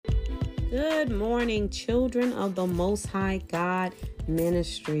Good morning, children of the Most High God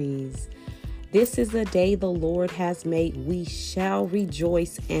Ministries. This is the day the Lord has made. We shall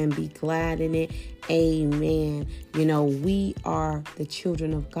rejoice and be glad in it. Amen. We are the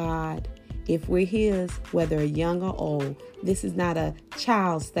children of God. If we're His, whether young or old, this is not a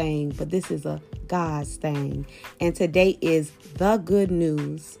child's thing, but this is a God's thing. And today is the good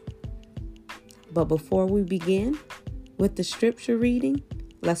news. But before we begin with the scripture reading,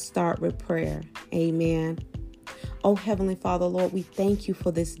 let's start with prayer. Amen. Oh, Heavenly Father, Lord, we thank you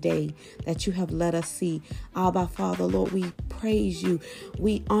for this day that you have let us see. Abba, Father, Lord, we praise you.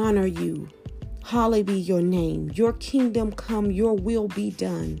 We honor you. Hallowed be your name. Your kingdom come, your will be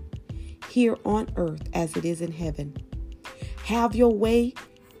done here on earth as it is in heaven. Have your way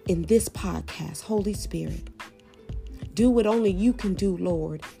in this podcast, Holy Spirit. Do what only you can do,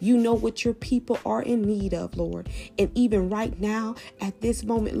 Lord. You know what your people are in need of, Lord. And even right now, at this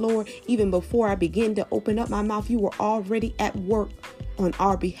moment, Lord, even before I begin to open up my mouth, you were already at work on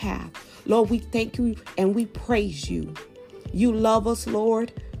our behalf. Lord, we thank you and we praise you. You love us,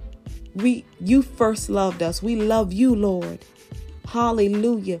 Lord. You first loved us. We love you, Lord.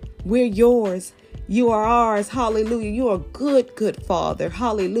 Hallelujah. We're yours. You are ours. Hallelujah. You are a good, good Father.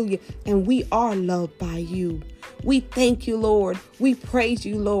 Hallelujah. And we are loved by you. We thank you, Lord. We praise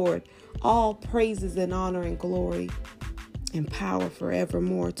you, Lord. All praises and honor and glory and power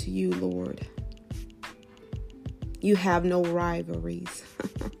forevermore to you, Lord. You have no rivalries.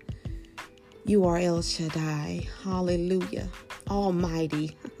 You are El Shaddai. Hallelujah.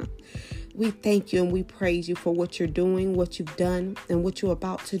 Almighty. We thank you and we praise you for what you're doing, what you've done, and what you're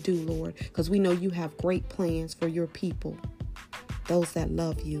about to do, Lord, because we know you have great plans for your people, those that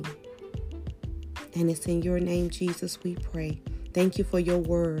love you. And it's in your name, Jesus, we pray. Thank you for your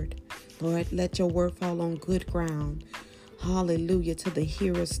word. Lord, let your word fall on good ground. Hallelujah to the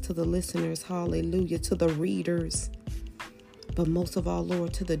hearers, to the listeners. Hallelujah to the readers. But most of all,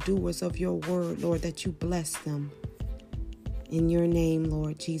 Lord, to the doers of your word, Lord, that you bless them. In your name,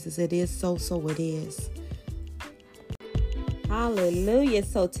 Lord Jesus, it is so it is. Hallelujah.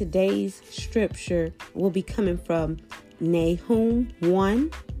 So today's scripture will be coming from Nahum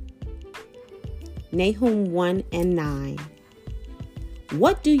 1 and 9.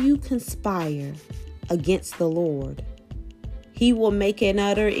 What do you conspire against the Lord? He will make an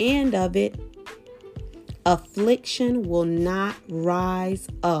utter end of it. Affliction will not rise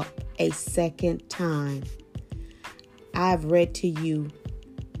up a second time. I've read to you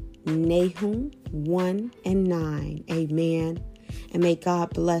Nahum 1 and 9. Amen. And may God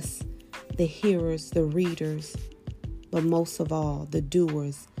bless the hearers, the readers, but most of all, the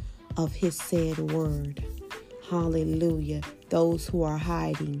doers of his said word. Hallelujah. Those who are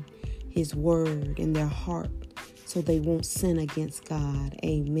hiding his word in their heart so they won't sin against God.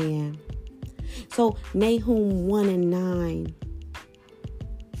 Amen. So Nahum 1 and 9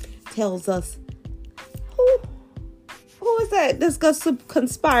 tells us, who is that that's going to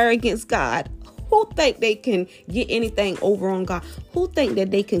conspire against God? Who think they can get anything over on God? Who think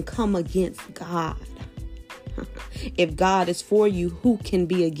that they can come against God? If God is for you, who can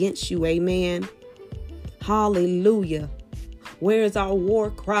be against you? Amen. Hallelujah. Where is our war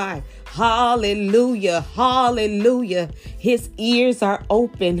cry? Hallelujah. Hallelujah. His ears are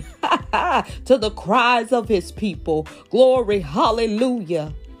open to the cries of his people. Glory.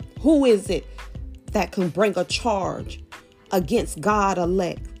 Hallelujah. Who is it that can bring a charge against God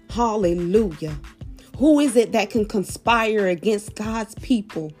elect? Hallelujah. Who is it that can conspire against God's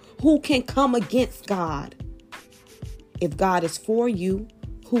people? Who can come against God? If God is for you,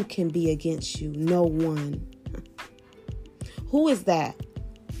 who can be against you? No one. Who is that?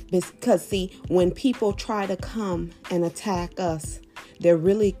 Because see, when people try to come and attack us, they're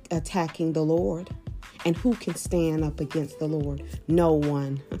really attacking the Lord. And who can stand up against the Lord? No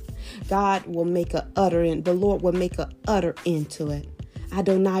one. God will make an utter end. The Lord will make an utter end to it.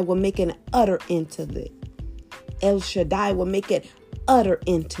 Adonai will make an utter end to it. El Shaddai will make an utter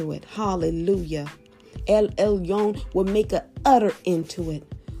end to it. Hallelujah. El Elyon will make an utter end to it.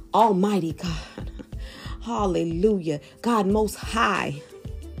 Almighty God. Hallelujah. God most high.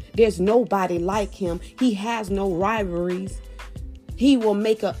 There's nobody like him. He has no rivalries. He will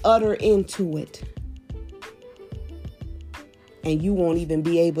make an utter end to it. And you won't even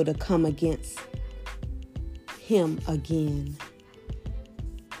be able to come against him again.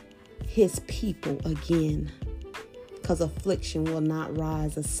 His people again. Because affliction will not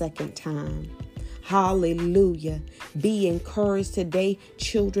rise a second time. Hallelujah. Be encouraged today,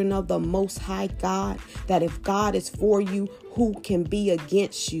 children of the Most High God, that if God is for you, who can be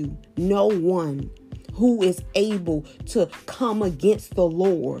against you? No one. who is able to come against the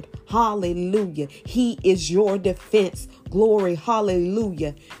Lord. Hallelujah. He is your defense. Glory.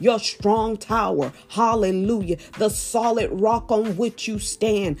 Hallelujah. Your strong tower. Hallelujah. The solid rock on which you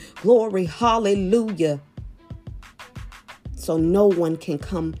stand. Glory. Hallelujah. So no one can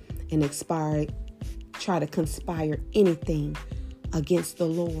come and try to conspire anything against the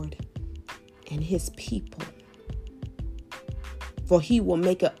Lord and his people. For he will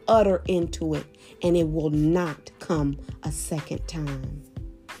make an utter end to it, and it will not come a second time.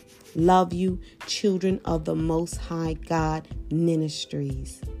 Love you, children of the Most High God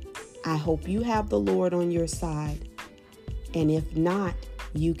Ministries. I hope you have the Lord on your side. And if not,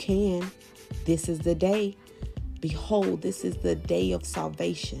 you can. This is the day. Behold, this is the day of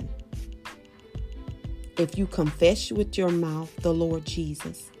salvation. If you confess with your mouth the Lord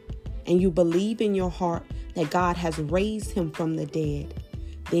Jesus, and you believe in your heart that God has raised him from the dead,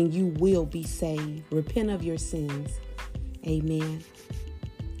 then you will be saved. Repent of your sins. Amen.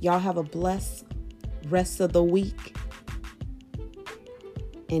 Y'all have a blessed rest of the week.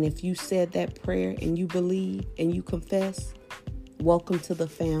 And if you said that prayer and you believe and you confess, welcome to the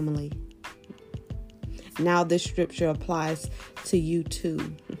family. Now this scripture applies to you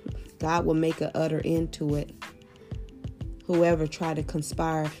too. God will make an utter end to it. Whoever try to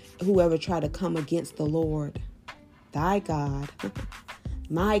conspire, whoever try to come against the Lord, thy God,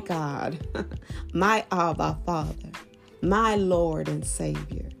 my God, my Abba Father, my Lord and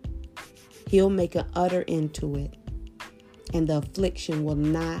Savior, he'll make an utter end to it, and the affliction will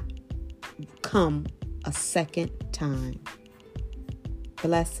not come a second time.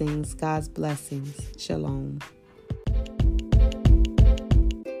 Blessings, God's blessings. Shalom.